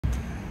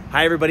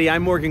Hi everybody,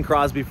 I'm Morgan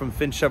Crosbie from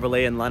Finch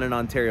Chevrolet in London,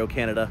 Ontario,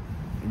 Canada,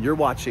 and you're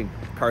watching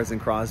Cars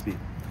and Crosbie.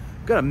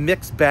 We've got a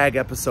mixed bag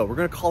episode. We're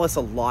gonna call this a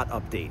lot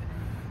update.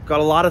 Got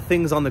a lot of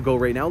things on the go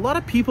right now. A lot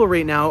of people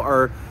right now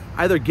are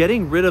either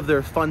getting rid of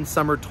their fun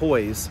summer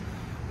toys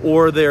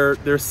or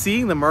they're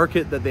seeing the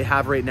market that they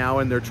have right now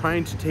and they're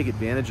trying to take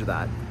advantage of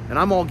that. And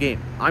I'm all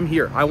game. I'm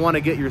here. I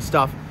wanna get your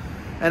stuff.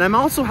 And I'm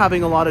also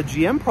having a lot of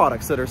GM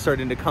products that are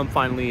starting to come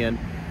finally in.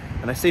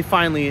 And I say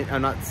finally,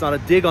 it's not a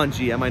dig on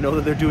GM. I know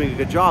that they're doing a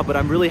good job, but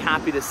I'm really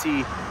happy to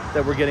see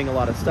that we're getting a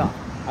lot of stuff.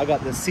 I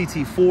got the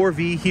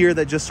CT4V here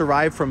that just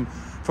arrived from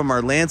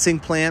our Lansing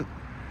plant.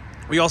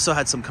 We also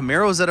had some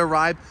Camaros that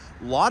arrived.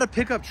 A lot of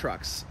pickup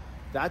trucks.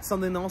 That's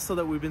something also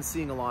that we've been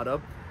seeing a lot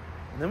of.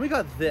 And then we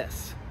got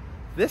this.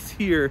 This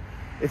here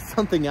is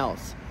something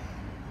else.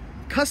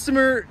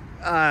 Customer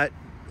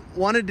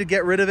wanted to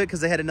get rid of it because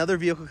they had another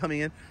vehicle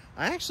coming in.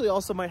 I actually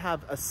also might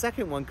have a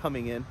second one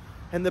coming in.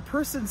 And the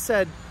person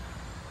said,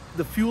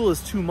 the fuel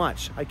is too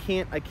much. I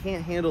can't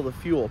handle the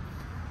fuel.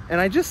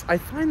 And I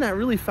find that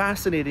really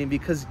fascinating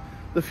because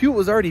the fuel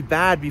was already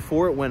bad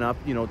before it went up,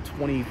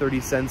 20,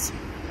 30 cents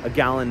a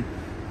gallon.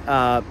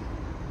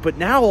 But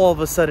now all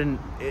of a sudden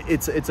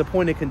it's a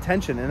point of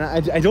contention. And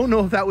I don't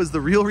know if that was the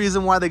real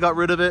reason why they got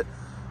rid of it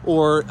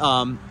or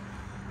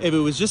if it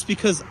was just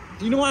because,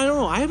 I don't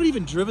know. I haven't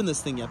even driven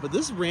this thing yet, but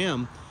this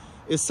Ram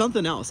is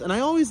something else. And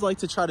I always like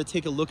to try to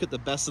take a look at the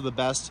best of the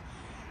best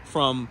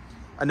from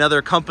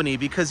another company,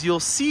 because you'll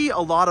see a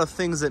lot of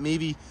things that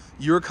maybe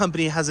your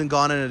company hasn't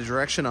gone in a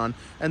direction on.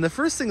 And the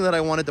first thing that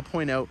I wanted to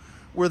point out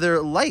were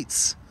their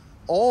lights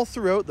all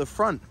throughout the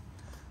front.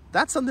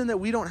 That's something that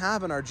we don't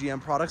have in our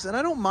GM products, and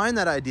I don't mind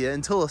that idea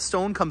until a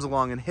stone comes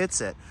along and hits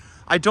it.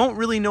 I don't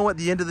really know at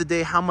the end of the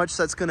day how much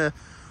that's gonna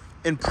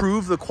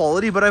improve the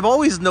quality, but I've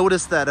always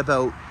noticed that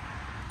about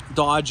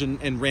Dodge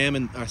and Ram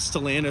and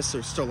Stellantis or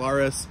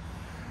Stellaris,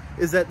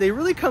 is that they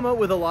really come out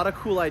with a lot of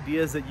cool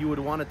ideas that you would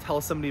want to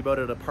tell somebody about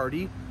at a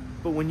party.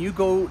 But when you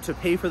go to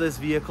pay for this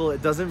vehicle,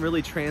 it doesn't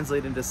really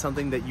translate into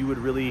something that you would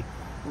really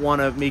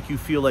want to make you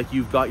feel like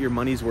you've got your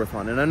money's worth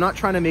on. And I'm not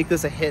trying to make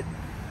this a hit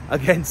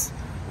against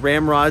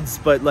ramrods,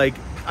 but like,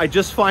 I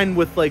just find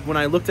with when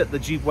I looked at the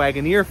Jeep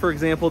Wagoneer, for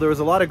example, there was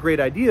a lot of great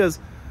ideas,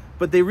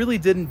 but they really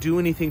didn't do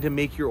anything to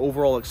make your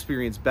overall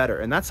experience better.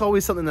 And that's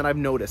always something that I've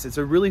noticed. It's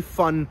a really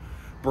fun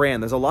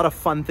brand. There's a lot of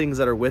fun things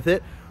that are with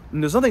it.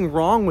 And there's nothing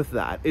wrong with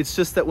that. It's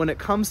just that when it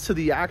comes to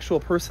the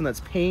actual person that's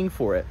paying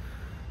for it,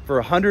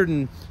 for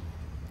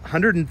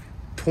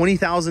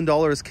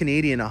 $120,000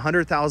 Canadian,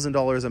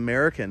 $100,000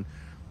 American,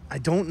 I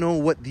don't know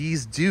what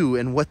these do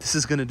and what this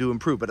is going to do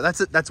improve. But that's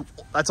it. That's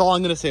all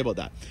I'm going to say about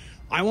that.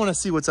 I want to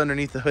see what's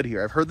underneath the hood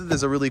here. I've heard that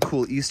there's a really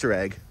cool Easter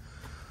egg,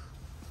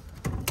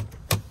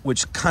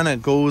 which kind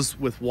of goes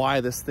with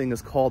why this thing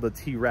is called a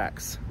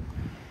T-Rex.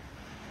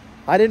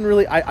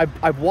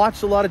 I've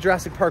watched a lot of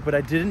Jurassic Park, but I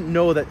didn't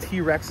know that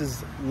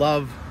T-Rexes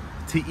love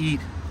to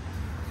eat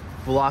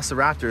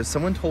velociraptors.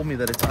 Someone told me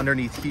that it's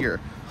underneath here.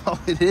 Oh,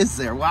 it is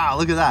there. Wow,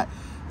 look at that.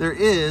 There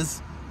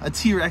is a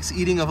T-Rex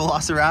eating a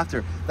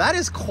velociraptor. That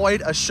is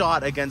quite a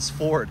shot against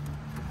Ford.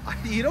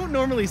 You don't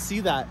normally see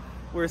that,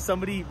 where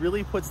somebody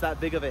really puts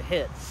that big of a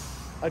hit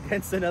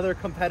against another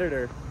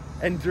competitor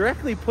and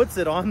directly puts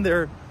it on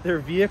their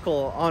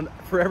vehicle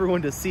for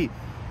everyone to see.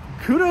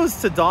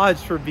 Kudos to Dodge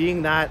for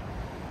being that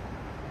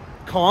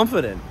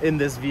confident in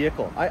this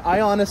vehicle.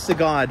 I honest to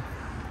God,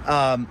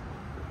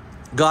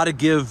 gotta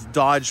give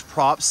Dodge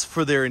props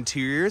for their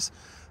interiors.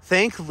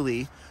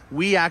 Thankfully,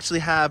 we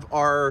actually have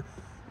our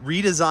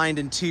redesigned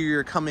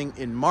interior coming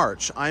in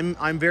March.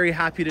 I'm very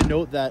happy to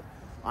note that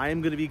I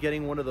am going to be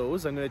getting one of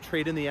those. I'm going to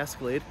trade in the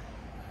Escalade,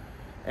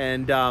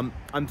 and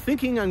I'm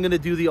thinking I'm going to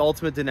do the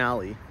Ultimate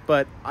Denali,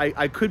 but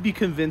I could be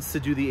convinced to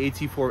do the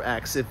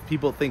AT4X if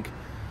people think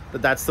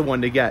that that's the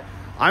one to get.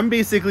 I'm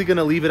basically going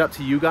to leave it up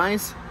to you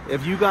guys.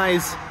 If you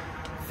guys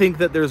think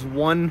that there's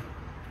one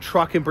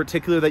truck in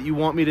particular that you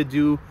want me to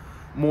do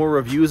more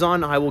reviews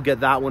on, I will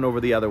get that one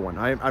over the other one.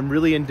 I'm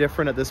really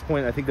indifferent at this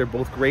point. I think they're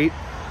both great.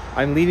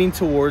 I'm leaning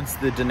towards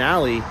the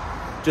Denali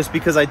just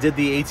because I did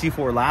the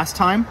AT4 last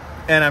time,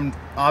 and I'm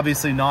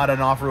obviously not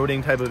an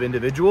off-roading type of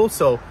individual.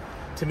 So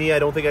to me, I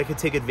don't think I could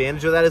take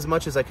advantage of that as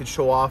much as I could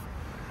show off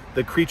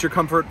the creature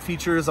comfort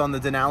features on the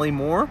Denali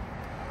more.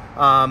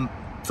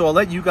 So I'll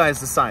let you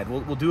guys decide.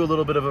 We'll do a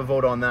little bit of a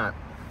vote on that.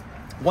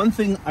 One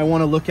thing I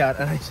want to look at,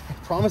 and I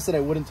promised that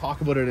I wouldn't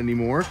talk about it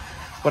anymore,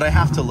 but I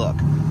have to look.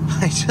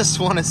 I just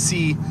want to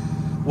see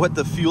what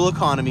the fuel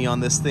economy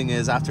on this thing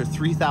is after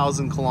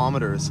 3,000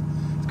 kilometers.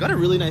 It's got a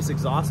really nice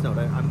exhaust note.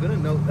 I'm going to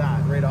note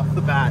that right off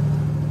the bat.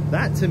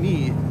 That to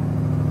me,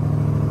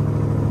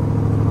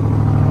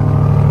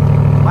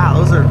 wow,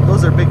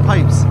 those are big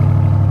pipes.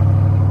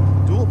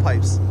 Dual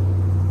pipes.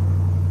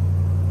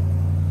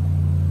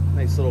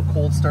 Nice little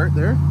cold start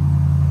there.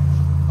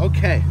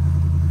 Okay.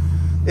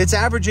 It's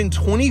averaging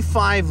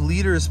 25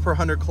 liters per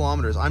 100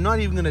 kilometers. I'm not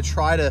even going to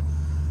try to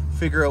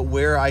figure out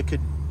where I could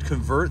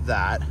convert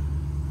that.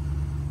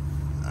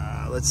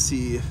 Let's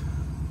see.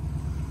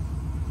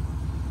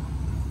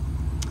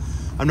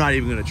 I'm not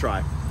even going to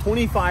try.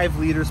 25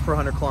 liters per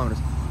 100 kilometers.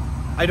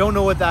 I don't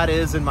know what that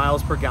is in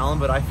miles per gallon,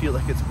 but I feel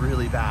like it's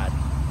really bad.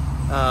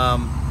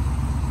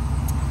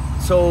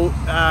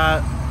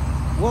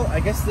 Well,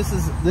 I guess this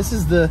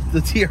is the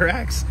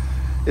TRX.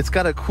 It's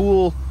got a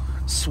cool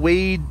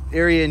suede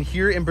area in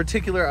here. In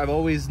particular, I've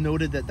always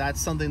noted that that's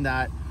something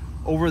that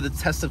over the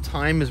test of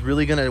time is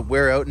really going to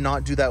wear out and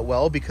not do that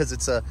well, because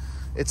it's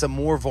a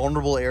more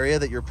vulnerable area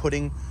that you're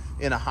putting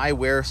in a high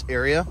wear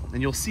area.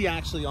 And you'll see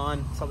actually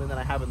on something that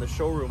I have in the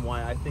showroom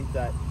why I think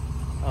that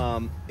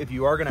if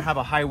you are going to have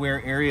a high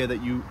wear area,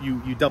 that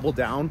you double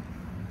down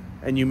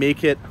and you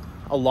make it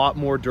a lot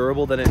more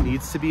durable than it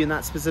needs to be in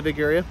that specific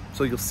area.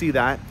 So you'll see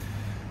that.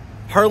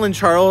 Harlan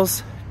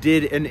Charles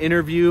did an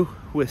interview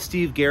with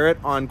Steve Garrett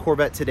on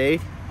Corvette Today.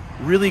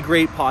 Really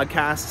great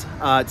podcast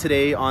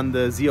today on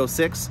the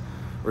Z06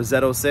 or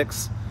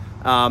Z06.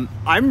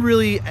 I'm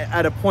really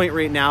at a point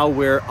right now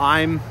where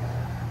I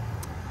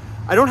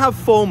don't have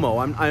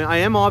FOMO. I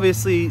am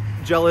obviously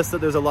jealous that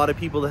there's a lot of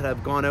people that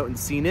have gone out and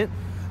seen it,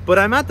 but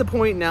I'm at the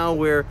point now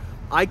where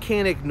I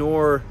can't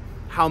ignore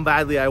how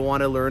badly I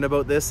want to learn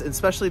about this,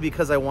 especially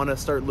because I want to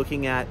start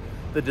looking at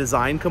the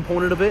design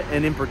component of it.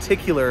 And in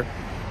particular,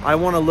 I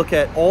want to look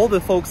at all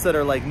the folks that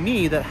are like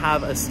me that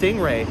have a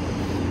Stingray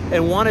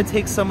and want to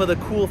take some of the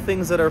cool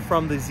things that are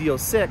from the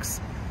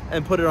Z06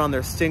 and put it on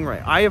their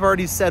Stingray. I have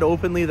already said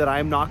openly that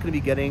I'm not going to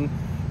be getting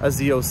a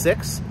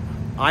Z06.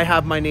 I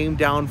have my name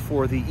down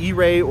for the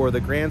E-Ray or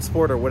the Grand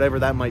Sport or whatever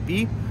that might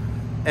be.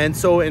 And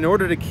so in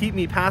order to keep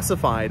me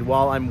pacified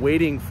while I'm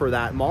waiting for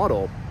that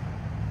model,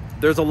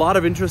 there's a lot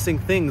of interesting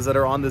things that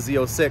are on the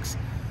Z06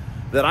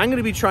 that I'm going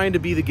to be trying to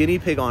be the guinea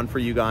pig on for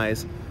you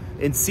guys,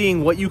 and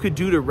seeing what you could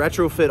do to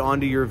retrofit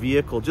onto your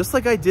vehicle, just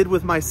like I did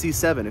with my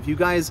C7. If you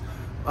guys,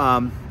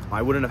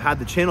 I wouldn't have had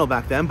the channel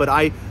back then, but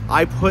I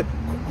put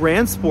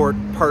Grand Sport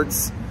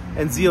parts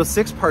and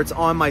Z06 parts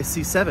on my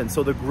C7.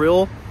 So the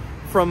grill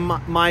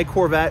from my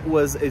Corvette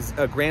is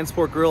a Grand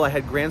Sport grill. I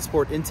had Grand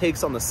Sport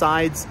intakes on the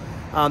sides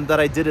that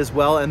I did as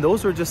well. And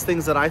those were just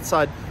things that I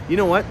thought, you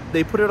know what,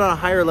 they put it on a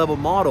higher level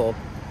model.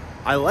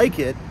 I like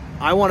it.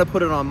 I want to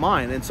put it on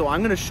mine. And so I'm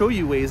going to show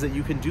you ways that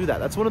you can do that.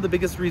 That's one of the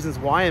biggest reasons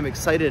why I'm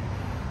excited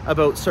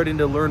about starting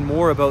to learn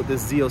more about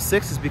this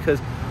Z06, is because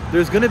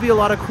there's going to be a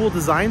lot of cool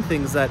design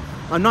things that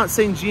I'm not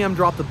saying GM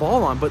dropped the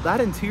ball on, but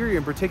that interior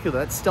in particular,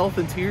 that stealth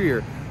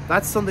interior,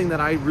 that's something that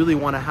I really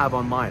want to have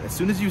on mine. As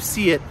soon as you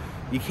see it,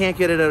 you can't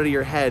get it out of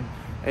your head,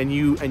 and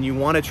you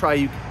want to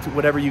try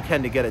whatever you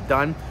can to get it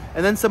done.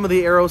 And then some of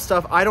the aero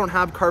stuff, I don't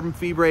have carbon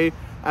fibre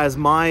as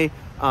my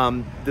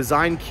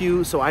design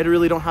cue, so I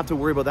really don't have to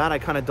worry about that. I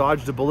kind of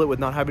dodged a bullet with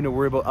not having to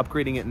worry about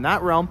upgrading it in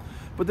that realm.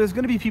 But there's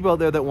going to be people out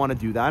there that want to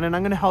do that, and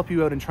I'm going to help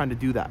you out in trying to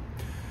do that.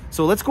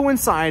 So let's go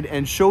inside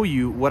and show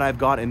you what I've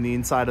got in the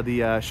inside of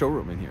the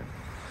showroom in here.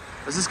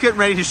 I was just getting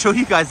ready to show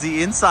you guys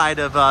the inside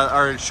of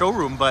our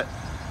showroom, but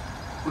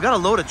we got a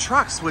load of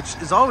trucks, which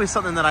is always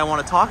something that I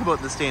want to talk about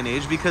in this day and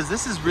age, because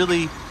this has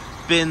really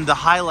been the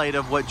highlight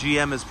of what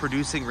GM is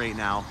producing right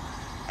now.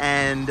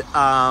 And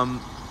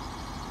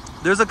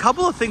there's a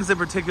couple of things in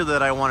particular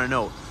that I want to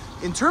note.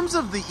 In terms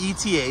of the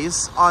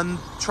ETAs on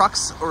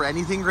trucks or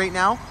anything right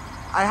now,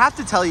 I have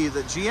to tell you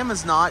that GM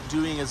is not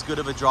doing as good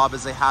of a job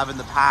as they have in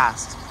the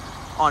past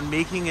on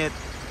making it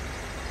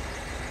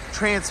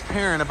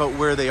transparent about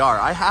where they are.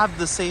 I have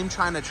the same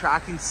China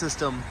tracking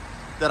system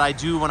that I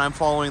do when I'm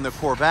following the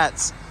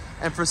Corvettes.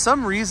 And for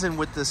some reason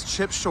with this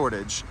chip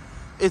shortage,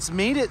 it's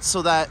made it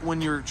so that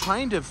when you're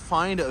trying to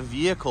find a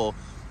vehicle,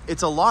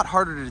 it's a lot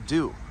harder to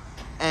do.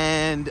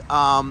 And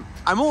I'm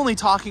only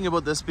talking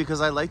about this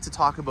because I like to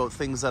talk about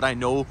things that I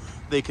know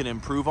they can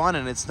improve on,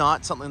 and it's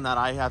not something that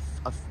I have,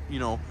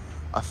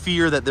 a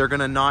fear that they're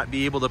gonna not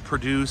be able to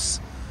produce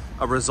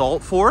a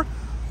result for.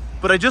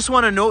 But I just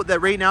want to note that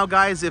right now,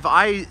 guys, if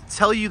I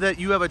tell you that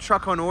you have a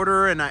truck on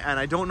order and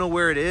I don't know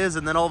where it is,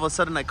 and then all of a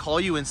sudden I call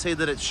you and say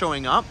that it's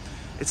showing up,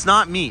 it's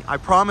not me. I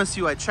promise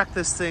you, I check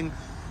this thing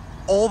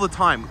all the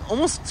time,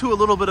 almost to a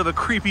little bit of a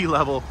creepy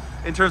level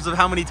in terms of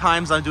how many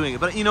times I'm doing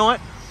it. But you know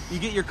what? You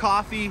get your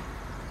coffee,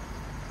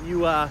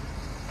 you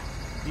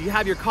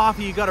have your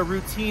coffee, you got a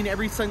routine.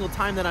 Every single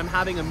time that I'm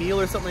having a meal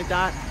or something like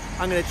that,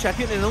 I'm gonna check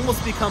it, and it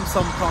almost becomes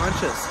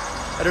subconscious.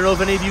 I don't know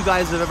if any of you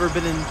guys have ever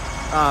been in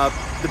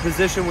the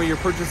position where you're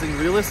purchasing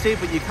real estate,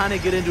 but you kind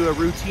of get into a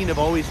routine of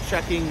always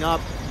checking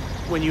up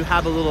when you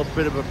have a little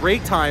bit of a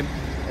break time.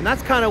 And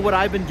that's kind of what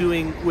I've been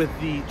doing with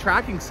the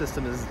tracking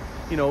system is,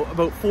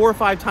 about 4 or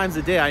 5 times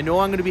a day. I know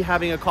I'm going to be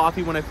having a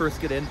coffee when I first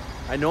get in.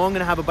 I know I'm going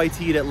to have a bite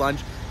to eat at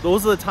lunch.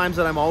 Those are the times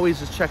that I'm always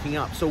just checking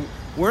up. So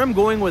where I'm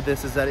going with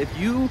this is that if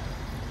you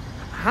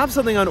have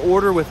something on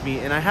order with me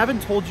and I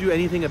haven't told you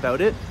anything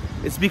about it,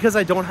 it's because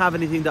I don't have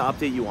anything to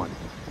update you on.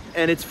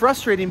 And it's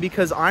frustrating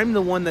because I'm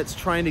the one that's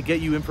trying to get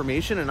you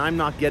information and I'm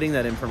not getting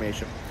that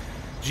information.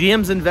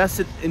 GM's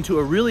invested into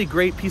a really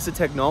great piece of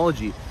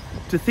technology.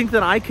 To think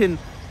that I can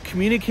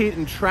communicate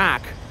and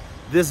track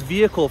this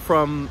vehicle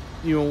from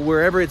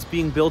wherever it's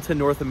being built in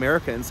North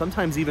America and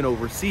sometimes even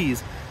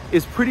overseas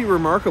is pretty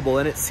remarkable.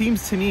 And it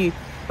seems to me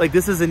like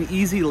this is an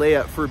easy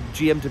layup for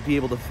GM to be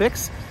able to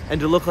fix and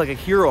to look like a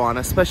hero on,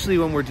 especially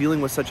when we're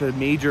dealing with such a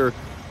major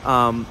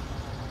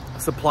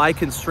supply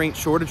constraint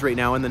shortage right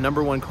now, and the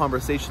number one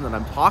conversation that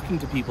I'm talking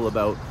to people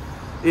about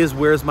is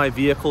where's my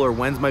vehicle, or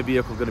when's my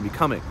vehicle going to be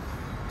coming.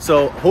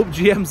 So hope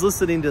GM's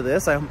listening to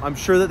this. I'm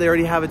sure that they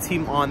already have a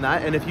team on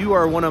that. And if you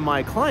are one of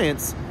my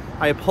clients,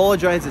 I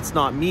apologize. It's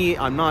not me.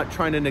 I'm not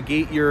trying to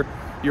negate your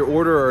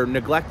order or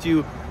neglect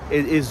you.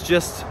 It is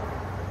just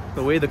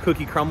the way the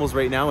cookie crumbles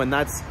right now. And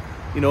that's,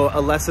 you know,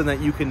 a lesson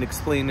that you can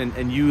explain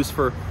and use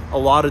for a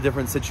lot of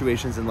different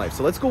situations in life.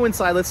 So let's go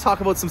inside. Let's talk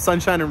about some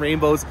sunshine and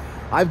rainbows.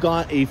 I've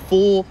got a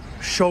full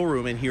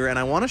showroom in here, and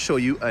I want to show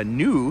you a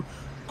new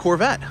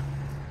Corvette.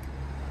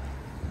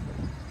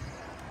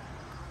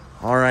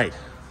 All right.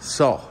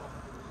 So,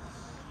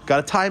 got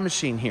a time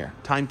machine here,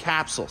 time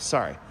capsule,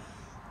 sorry.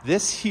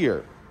 This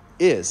here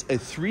is a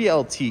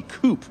 3LT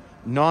Coupe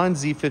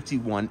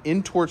non-Z51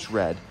 in torch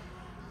red.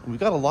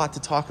 We've got a lot to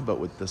talk about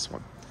with this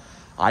one.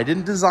 I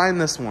didn't design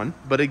this one,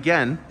 but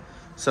again,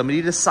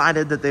 somebody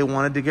decided that they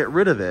wanted to get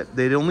rid of it.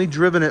 They'd only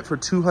driven it for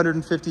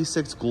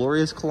 256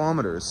 glorious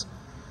kilometers.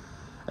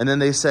 And then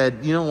they said,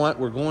 you know what,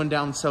 we're going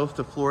down south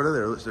to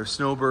Florida, they're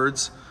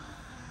snowbirds.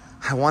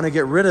 I want to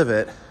get rid of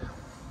it.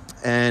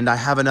 And I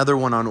have another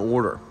one on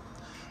order.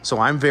 So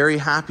I'm very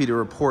happy to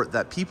report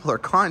that people are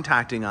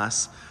contacting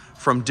us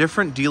from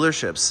different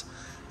dealerships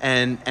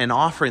and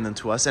offering them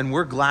to us, and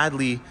we're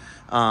gladly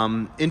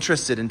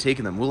interested in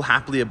taking them. We'll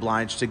happily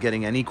oblige to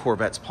getting any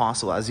Corvettes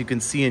possible. As you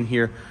can see in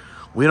here,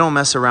 we don't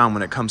mess around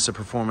when it comes to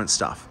performance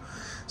stuff.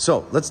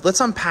 So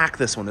let's unpack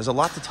this one. There's a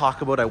lot to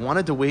talk about. I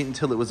wanted to wait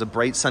until it was a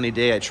bright sunny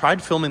day. I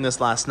tried filming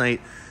this last night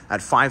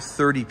at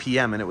 5:30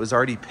 p.m. and it was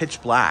already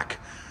pitch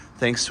black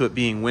thanks to it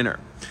being winter.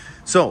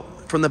 So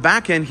from the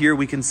back end here,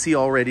 we can see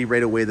already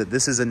right away that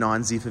this is a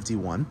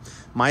non-Z51.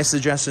 My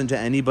suggestion to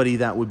anybody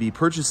that would be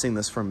purchasing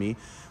this from me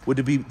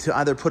would be to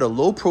either put a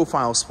low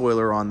profile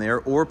spoiler on there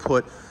or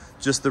put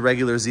just the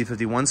regular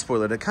Z51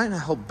 spoiler to kind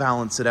of help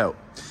balance it out.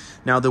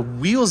 Now the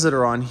wheels that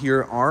are on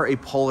here are a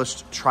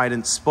polished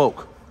Trident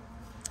spoke.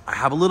 I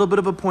have a little bit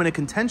of a point of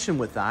contention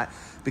with that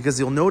because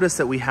you'll notice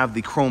that we have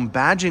the chrome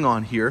badging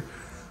on here,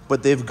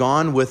 but they've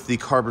gone with the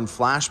carbon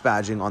flash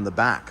badging on the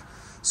back.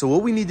 So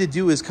what we need to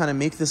do is kind of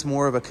make this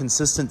more of a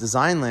consistent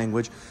design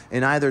language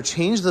and either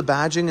change the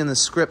badging and the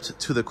script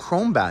to the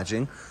chrome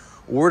badging,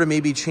 or to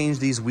maybe change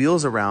these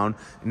wheels around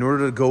in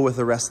order to go with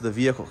the rest of the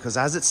vehicle. Because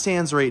as it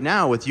stands right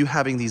now, with you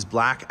having these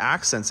black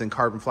accents in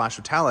carbon flash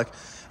metallic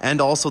and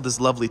also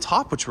this lovely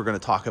top, which we're going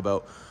to talk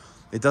about,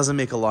 it doesn't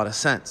make a lot of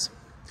sense.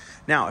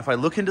 Now, if I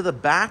look into the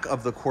back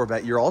of the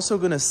Corvette, you're also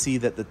going to see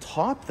that the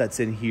top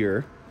that's in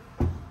here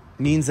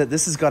means that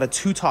this has got a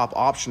two-top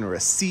option, or a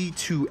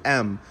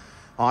C2M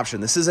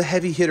option. This is a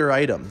heavy hitter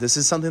item. This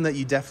is something that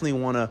you definitely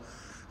want to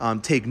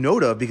take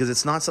note of, because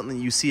it's not something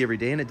that you see every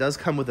day, and it does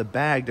come with a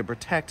bag to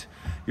protect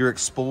your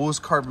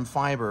exposed carbon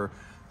fiber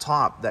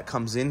top that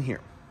comes in here.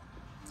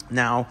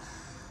 Now,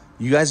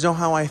 you guys know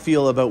how I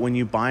feel about when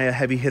you buy a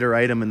heavy hitter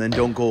item and then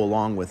don't go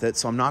along with it,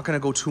 so I'm not going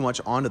to go too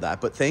much onto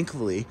that, but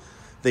thankfully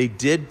they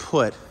did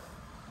put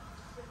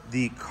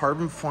the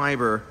carbon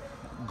fiber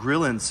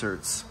grill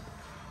inserts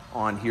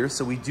on here,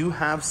 so we do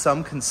have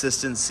some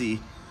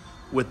consistency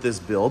with this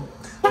build.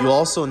 You'll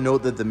also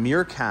note that the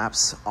mirror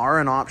caps are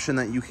an option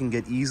that you can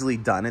get easily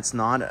done. It's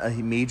not a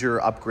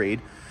major upgrade.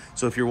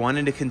 So if you're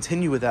wanting to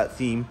continue with that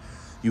theme,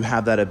 you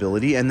have that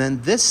ability. And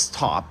then this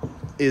top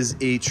is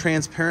a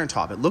transparent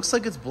top. It looks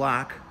like it's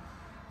black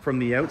from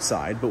the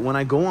outside, but when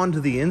I go onto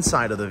the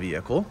inside of the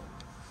vehicle,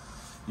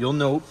 you'll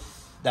note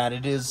that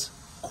it is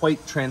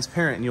quite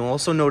transparent. And you'll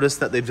also notice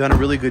that they've done a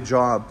really good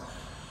job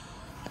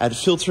at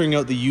filtering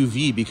out the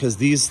UV, because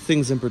these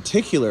things in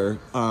particular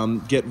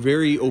get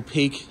very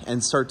opaque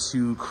and start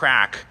to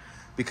crack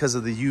because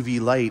of the UV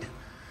light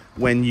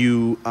when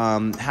you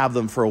have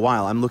them for a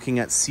while. I'm looking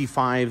at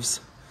C5s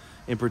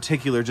in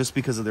particular just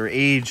because of their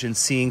age and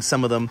seeing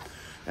some of them,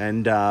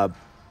 and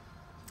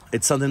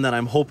it's something that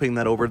I'm hoping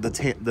that over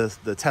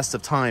the test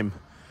of time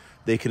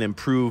they can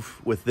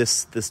improve with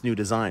this new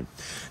design.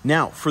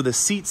 Now for the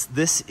seats,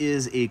 this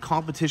is a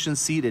competition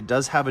seat. It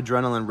does have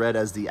Adrenaline Red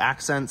as the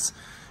accents.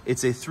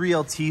 It's a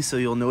 3LT, so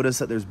you'll notice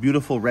that there's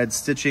beautiful red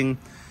stitching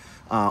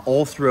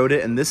all throughout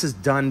it, and this is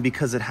done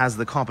because it has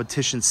the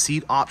competition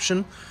seat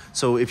option.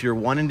 So if you're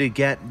wanting to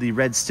get the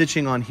red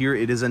stitching on here,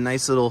 it is a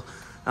nice little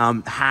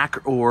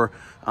hack or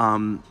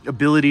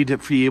ability to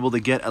be able to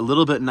get a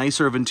little bit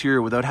nicer of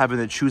interior without having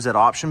to choose that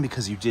option,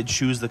 because you did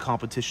choose the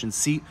competition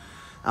seat.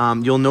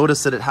 You'll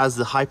notice that it has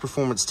the high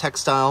performance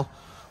textile,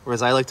 or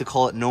as I like to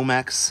call it,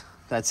 Nomex,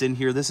 that's in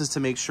here. This is to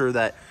make sure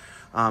that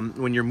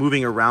when you're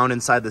moving around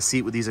inside the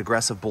seat with these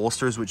aggressive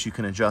bolsters, which you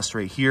can adjust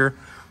right here,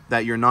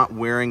 that you're not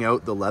wearing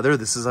out the leather.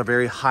 This is a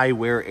very high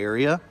wear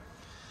area,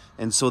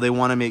 and so they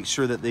want to make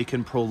sure that they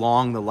can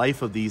prolong the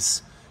life of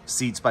these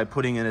seats by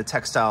putting in a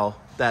textile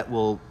that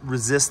will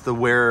resist the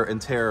wear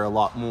and tear a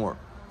lot more.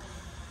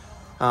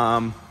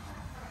 On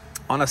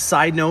a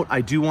side note,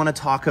 I do want to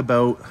talk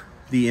about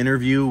the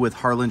interview with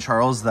Harlan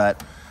Charles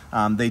that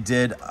they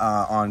did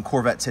on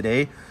Corvette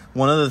Today.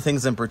 One of the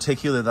things in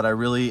particular that I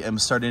really am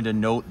starting to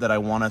note that I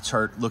want to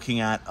start looking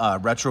at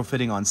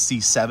retrofitting on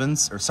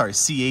C7s, or sorry,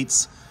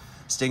 C8s,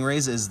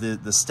 Stingrays is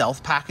the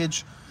Stealth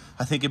package.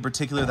 I think in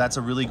particular that's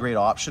a really great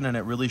option, and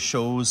it really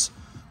shows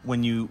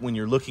when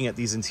you're looking at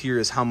these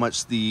interiors how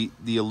much the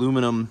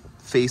aluminum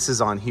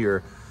faces on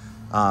here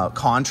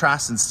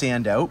contrast and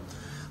stand out.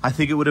 I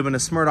think it would have been a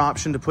smart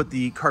option to put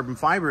the carbon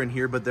fiber in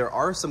here, but there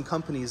are some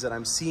companies that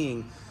I'm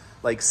seeing,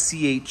 like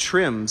C8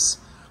 trims,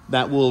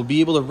 that will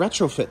be able to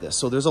retrofit this.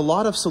 So there's a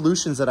lot of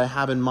solutions that I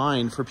have in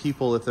mind for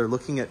people if they're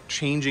looking at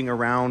changing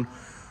around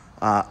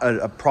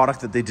a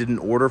product that they didn't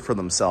order for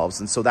themselves.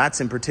 And so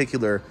that's in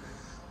particular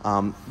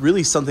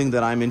really something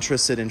that I'm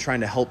interested in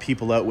trying to help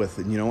people out with.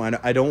 And, you know,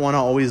 I don't want to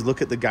always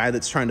look at the guy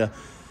that's trying to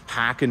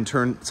hack and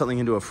turn something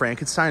into a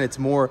Frankenstein. It's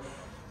more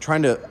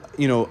trying to,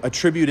 you know,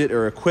 attribute it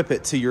or equip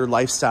it to your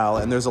lifestyle.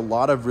 And there's a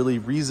lot of really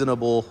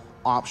reasonable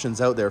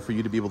options out there for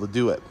you to be able to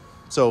do it.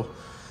 So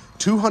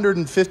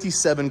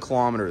 257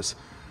 kilometers.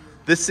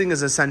 This thing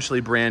is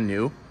essentially brand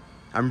new.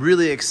 I'm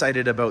really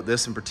excited about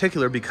this in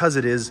particular because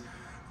it is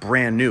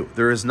brand new.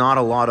 There is not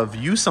a lot of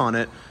use on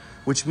it,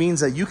 which means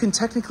that you can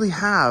technically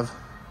have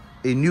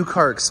a new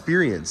car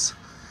experience.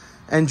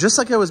 And just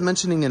like I was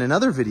mentioning in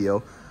another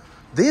video,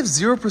 they have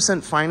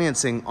 0%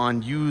 financing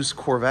on used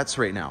Corvettes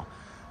right now.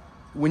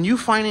 When you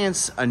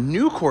finance a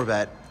new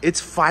Corvette,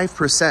 it's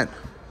 5%.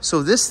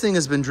 So this thing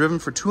has been driven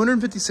for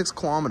 256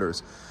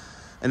 kilometers.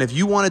 And if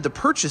you wanted to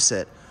purchase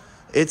it,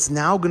 it's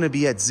now going to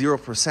be at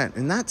 0%.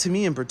 And that, to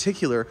me in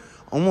particular,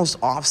 almost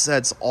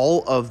offsets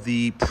all of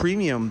the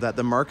premium that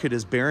the market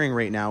is bearing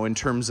right now in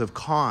terms of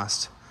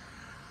cost.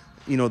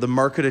 You know, the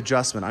market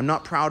adjustment. I'm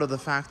not proud of the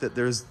fact that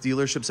there's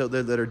dealerships out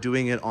there that are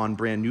doing it on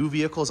brand new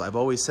vehicles. I've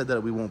always said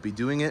that we won't be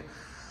doing it.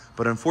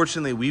 But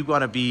unfortunately, we've got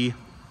to be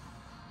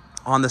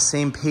on the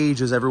same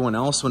page as everyone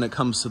else when it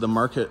comes to the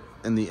market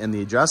and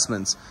the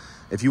adjustments.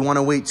 If you want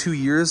to wait 2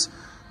 years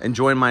and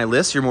join my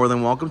list, you're more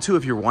than welcome to.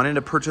 If you're wanting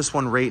to purchase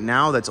one right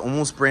now that's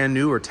almost brand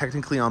new or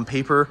technically on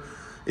paper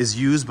is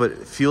used but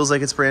it feels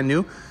like it's brand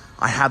new,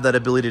 I have that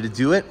ability to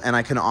do it, and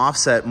I can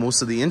offset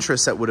most of the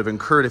interest that would have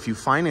incurred if you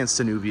financed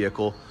a new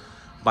vehicle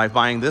by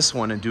buying this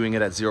one and doing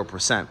it at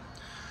 0%.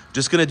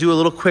 Just gonna do a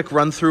little quick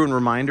run through and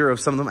reminder of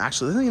some of them.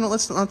 Actually, you know,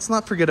 let's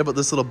not forget about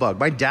this little bug.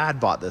 My dad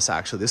bought this,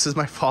 actually. This is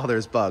my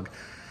father's bug.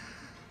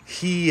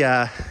 He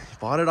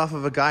bought it off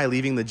of a guy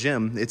leaving the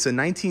gym. It's a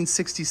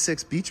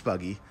 1966 beach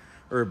buggy,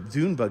 or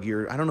dune buggy,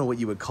 or I don't know what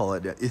you would call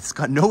it. It's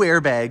got no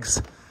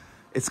airbags.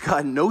 It's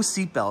got no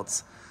seat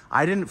belts.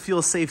 I didn't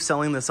feel safe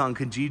selling this on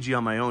Kijiji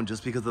on my own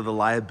just because of the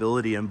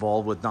liability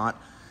involved with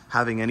not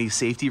having any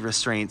safety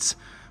restraints.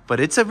 But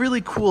it's a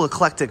really cool,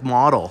 eclectic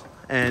model,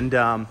 and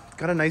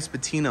got a nice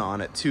patina on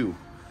it too.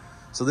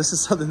 So this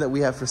is something that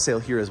we have for sale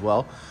here as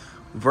well.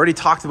 We've already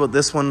talked about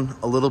this one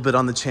a little bit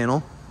on the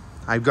channel.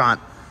 I've got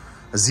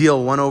a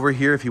ZL1 over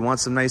here. If you want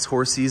some nice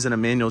horsies and a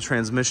manual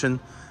transmission,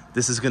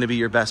 this is going to be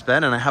your best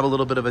bet. And I have a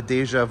little bit of a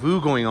deja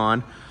vu going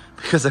on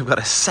because I've got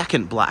a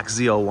second black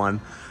ZL1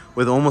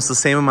 with almost the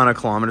same amount of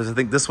kilometers. I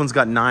think this one's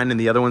got 9 and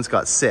the other one's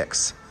got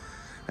 6.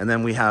 And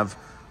then we have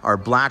our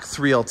black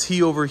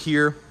 3LT over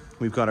here.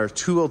 We've got our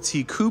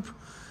 2LT coupe.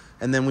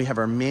 And then we have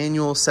our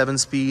manual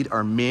 7-speed,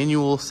 our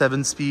manual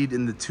 7-speed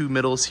in the two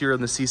middles here in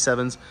the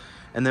C7s.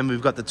 And then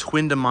we've got the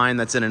twin to mine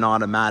that's in an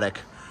automatic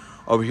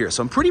over here.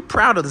 So I'm pretty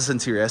proud of this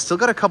interior. I still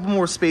got a couple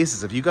more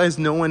spaces. If you guys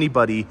know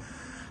anybody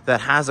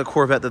that has a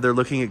Corvette that they're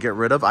looking to get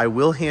rid of, I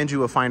will hand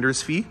you a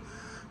finder's fee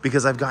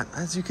because I've got,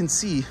 as you can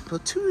see,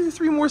 about 2 to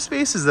 3 more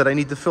spaces that I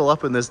need to fill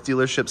up in this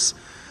dealership's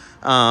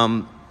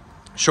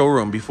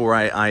showroom before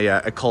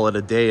I call it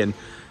a day and,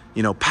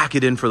 you know, pack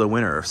it in for the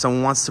winter. If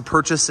someone wants to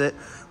purchase it,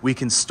 we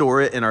can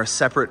store it in our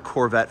separate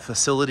Corvette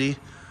facility.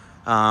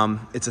 It's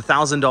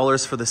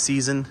 $1,000 for the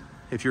season.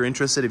 If you're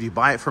interested, if you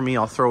buy it from me,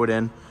 I'll throw it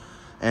in.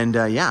 And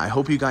yeah, I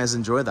hope you guys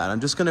enjoy that.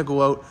 I'm just gonna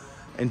go out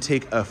and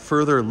take a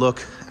further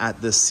look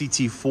at this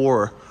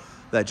CT4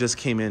 that just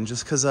came in,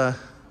 just because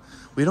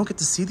we don't get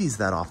to see these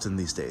that often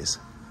these days.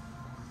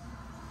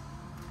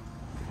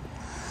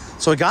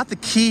 So I got the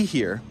key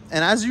here.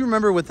 And as you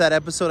remember with that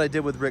episode I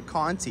did with Rick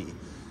Conti,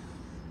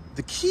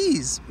 the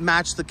keys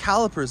match the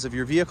calipers of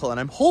your vehicle, and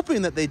I'm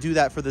hoping that they do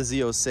that for the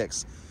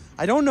Z06.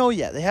 I don't know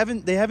yet. They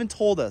haven't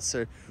told us,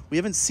 or we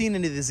haven't seen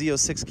any of the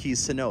Z06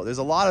 keys to know. There's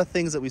a lot of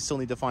things that we still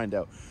need to find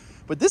out.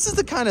 But this is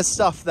the kind of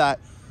stuff that,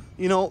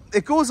 you know,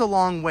 it goes a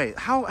long way.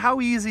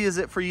 How easy is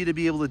it for you to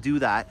be able to do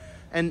that?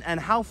 And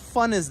how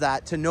fun is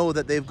that to know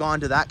that they've gone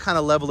to that kind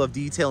of level of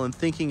detail and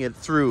thinking it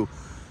through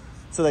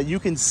so that you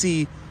can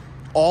see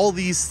all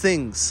these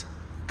things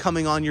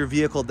coming on your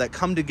vehicle that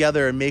come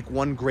together and make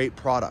one great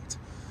product.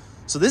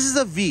 So this is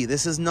a V.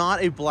 This is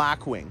not a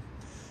Blackwing.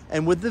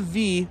 And with the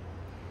V,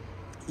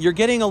 you're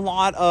getting a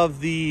lot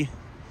of the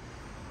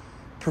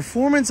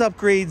performance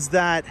upgrades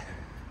that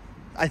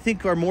I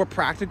think are more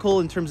practical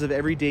in terms of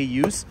everyday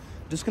use.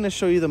 I'm just going to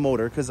show you the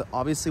motor because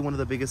obviously one of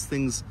the biggest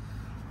things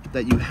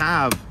that you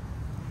have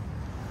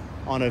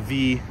on a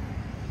V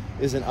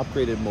is an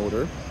upgraded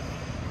motor.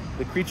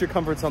 The creature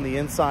comforts on the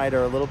inside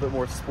are a little bit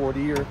more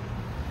sportier.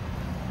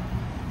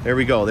 There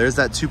we go. There's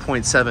that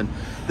 2.7.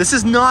 This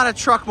is not a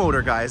truck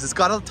motor, guys. It's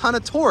got a ton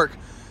of torque.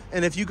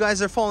 And if you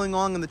guys are following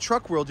along in the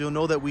truck world, you'll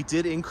know that we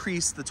did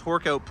increase the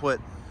torque output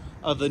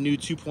of the new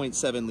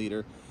 2.7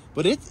 liter.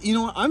 But you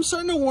know, I'm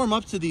starting to warm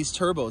up to these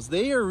turbos.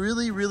 They are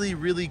really, really,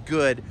 really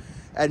good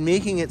at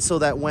making it so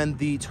that when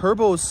the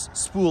turbos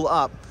spool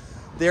up,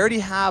 they already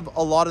have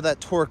a lot of that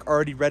torque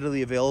already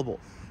readily available.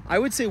 I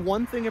would say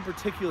one thing in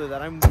particular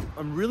that I'm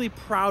really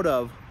proud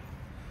of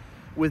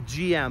with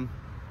GM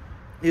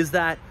is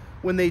that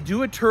when they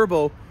do a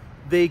turbo,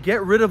 they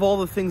get rid of all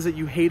the things that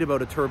you hate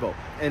about a turbo.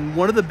 And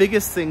one of the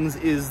biggest things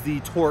is the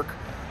torque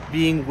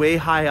being way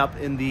high up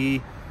in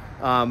the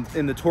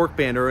torque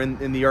band or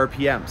in the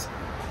RPMs.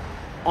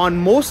 On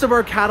most of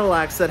our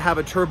Cadillacs that have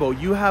a turbo,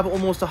 you have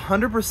almost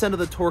 100% of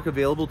the torque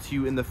available to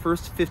you in the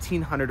first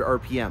 1500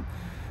 RPM.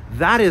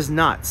 That is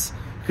nuts,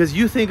 because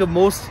you think of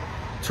most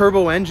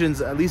turbo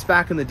engines, at least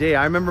back in the day.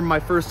 I remember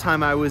my first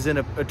time I was in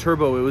a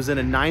turbo, it was in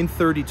a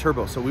 930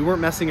 turbo. So we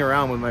weren't messing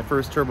around with my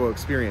first turbo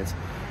experience.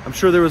 I'm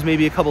sure there was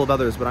maybe a couple of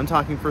others, but I'm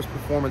talking first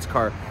performance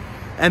car.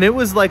 And it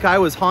was like I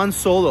was Han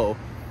Solo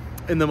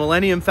in the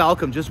Millennium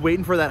Falcon, just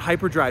waiting for that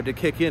hyperdrive to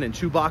kick in, and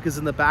Chewbacca's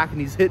in the back and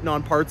he's hitting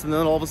on parts, and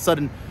then all of a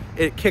sudden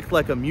it kicked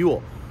like a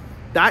mule.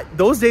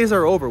 Those days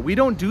are over. We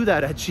don't do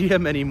that at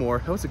GM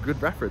anymore. That was a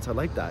good reference. I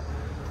like that.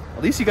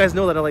 At least you guys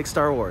know that I like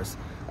Star Wars.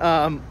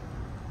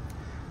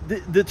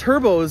 The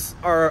turbos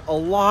are a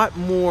lot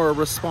more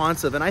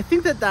responsive, and I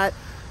think that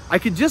I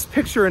could just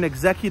picture an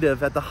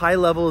executive at the high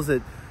levels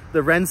at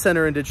the Ren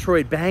Center in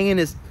Detroit banging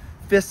his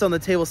fist on the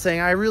table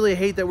saying, I really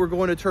hate that we're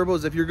going to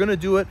turbos. If you're going to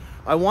do it,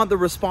 I want the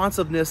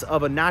responsiveness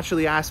of a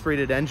naturally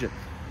aspirated engine.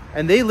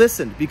 And they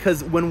listened,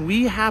 because when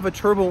we have a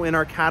turbo in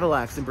our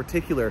Cadillacs in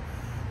particular,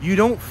 you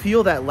don't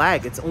feel that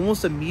lag. It's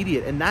almost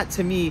immediate. And that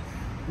to me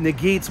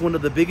negates one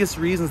of the biggest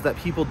reasons that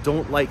people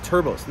don't like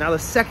turbos. Now, the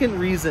second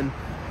reason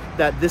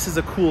that this is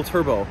a cool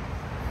turbo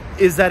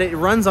is that it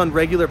runs on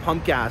regular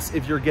pump gas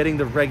if you're getting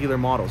the regular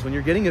models. When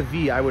you're getting a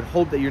V, I would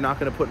hope that you're not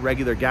going to put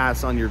regular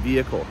gas on your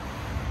vehicle.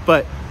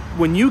 But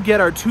when you get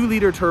our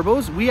 2-liter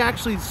turbos, we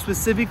actually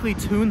specifically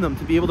tune them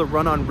to be able to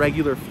run on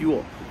regular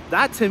fuel.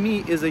 That to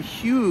me is a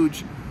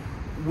huge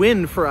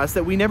win for us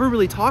that we never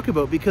really talk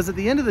about, because at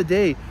the end of the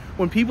day,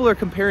 when people are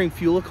comparing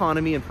fuel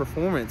economy and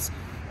performance,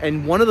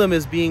 and one of them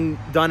is being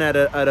done at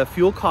a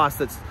fuel cost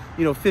that's,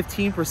 you know,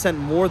 15%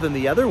 more than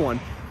the other one,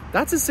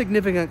 that's a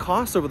significant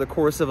cost over the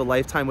course of a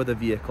lifetime with a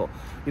vehicle.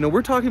 You know,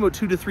 we're talking about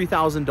 $2,000 to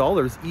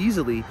 $3,000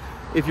 easily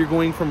if you're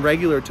going from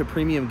regular to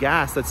premium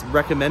gas that's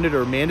recommended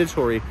or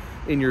mandatory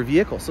in your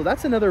vehicle. So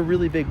that's another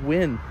really big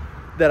win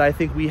that I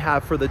think we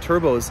have for the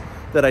turbos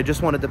that I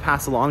just wanted to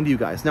pass along to you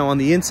guys. Now on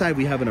the inside,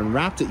 we haven't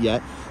unwrapped it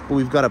yet, but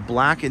we've got a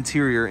black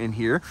interior in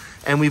here,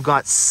 and we've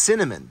got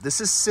cinnamon. This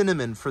is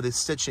cinnamon for the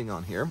stitching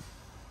on here.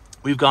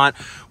 We've got,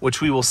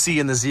 which we will see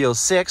in the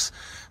Z06,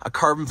 a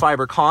carbon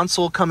fiber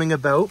console coming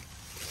about.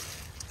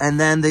 And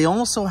then they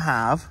also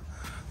have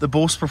the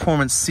Bose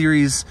Performance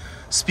Series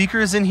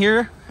speakers in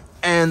here.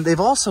 And they've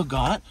also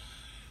got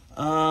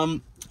a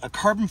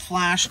carbon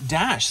flash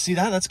dash. See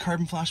that? That's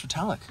carbon flash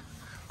metallic.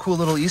 Cool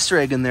little Easter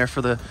egg in there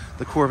for the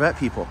Corvette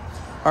people.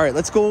 All right,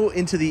 let's go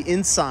into the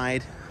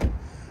inside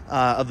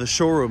of the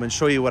showroom and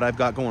show you what I've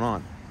got going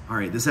on. All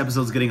right, this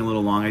episode's getting a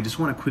little long. I just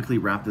want to quickly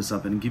wrap this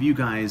up and give you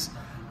guys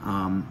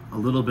a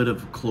little bit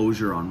of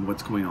closure on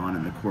what's going on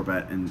in the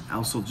Corvette, and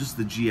also just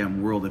the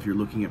GM world if you're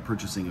looking at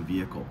purchasing a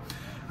vehicle.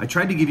 I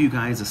tried to give you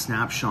guys a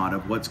snapshot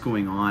of what's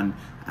going on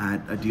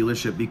at a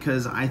dealership,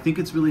 because I think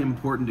it's really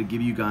important to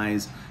give you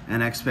guys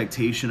an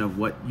expectation of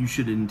what you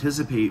should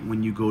anticipate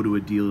when you go to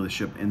a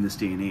dealership in this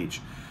day and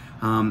age.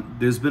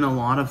 There's been a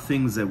lot of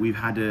things that we've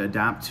had to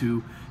adapt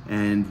to,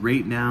 and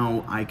right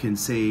now I can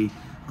say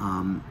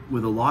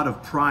with a lot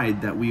of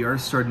pride that we are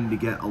starting to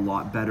get a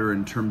lot better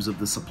in terms of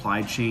the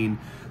supply chain.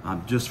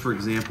 Just for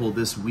example,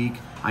 this week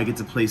I get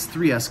to place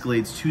 3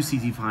 Escalades, 2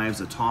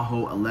 CT5s, a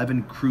Tahoe,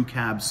 11 crew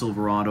cab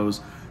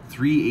Silverados,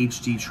 3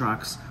 HD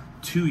trucks,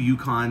 2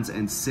 Yukons,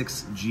 and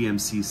 6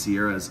 GMC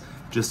Sierras,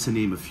 just to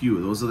name a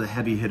few. Those are the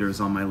heavy hitters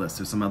on my list.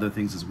 There's some other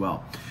things as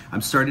well.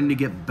 I'm starting to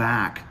get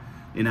back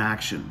in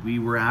action. We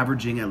were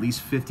averaging at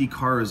least 50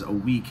 cars a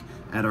week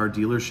at our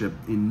dealership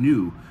in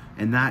new.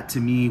 And that to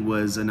me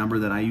was a number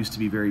that I used to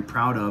be very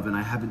proud of, and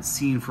I haven't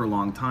seen for a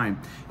long time.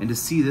 And to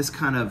see this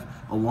kind of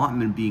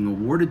allotment being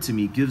awarded to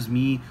me gives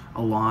me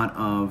a lot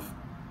of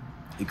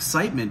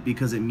excitement,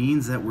 because it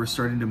means that we're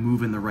starting to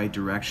move in the right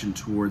direction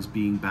towards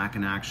being back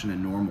in action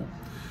and normal.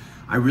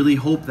 I really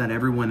hope that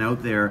everyone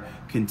out there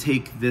can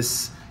take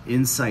this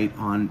insight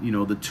on, you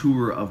know, the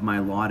tour of my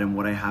lot and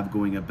what I have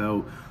going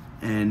about,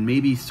 and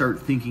maybe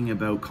start thinking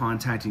about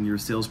contacting your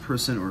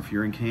salesperson, or if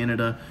you're in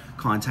Canada,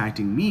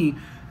 contacting me,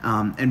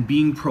 and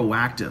being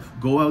proactive.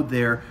 Go out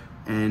there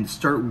and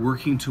start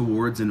working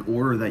towards an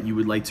order that you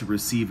would like to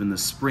receive in the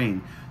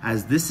spring,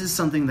 as this is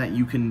something that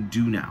you can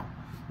do now.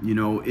 You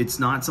know, it's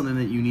not something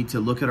that you need to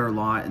look at our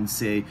lot and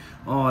say,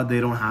 oh, they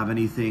don't have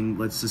anything,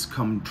 let's just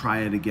come try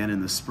it again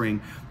in the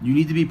spring. You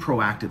need to be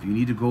proactive. You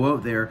need to go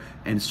out there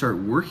and start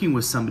working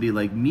with somebody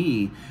like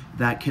me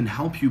that can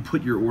help you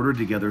put your order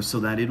together so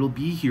that it'll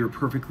be here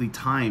perfectly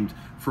timed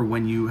for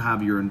when you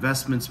have your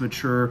investments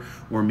mature,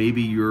 or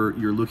maybe you're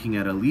looking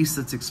at a lease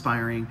that's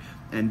expiring.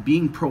 And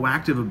being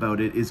proactive about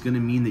it is going to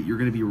mean that you're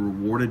going to be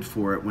rewarded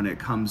for it when it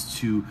comes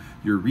to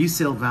your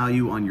resale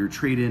value on your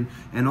trade-in,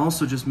 and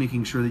also just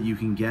making sure that you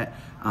can get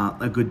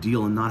a good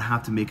deal and not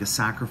have to make a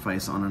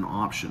sacrifice on an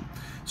option.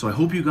 So I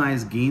hope you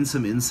guys gain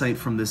some insight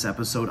from this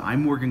episode.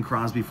 I'm Morgan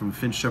Crosbie from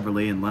Finch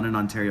Chevrolet in London,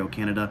 Ontario,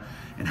 Canada,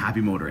 and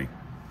happy motoring.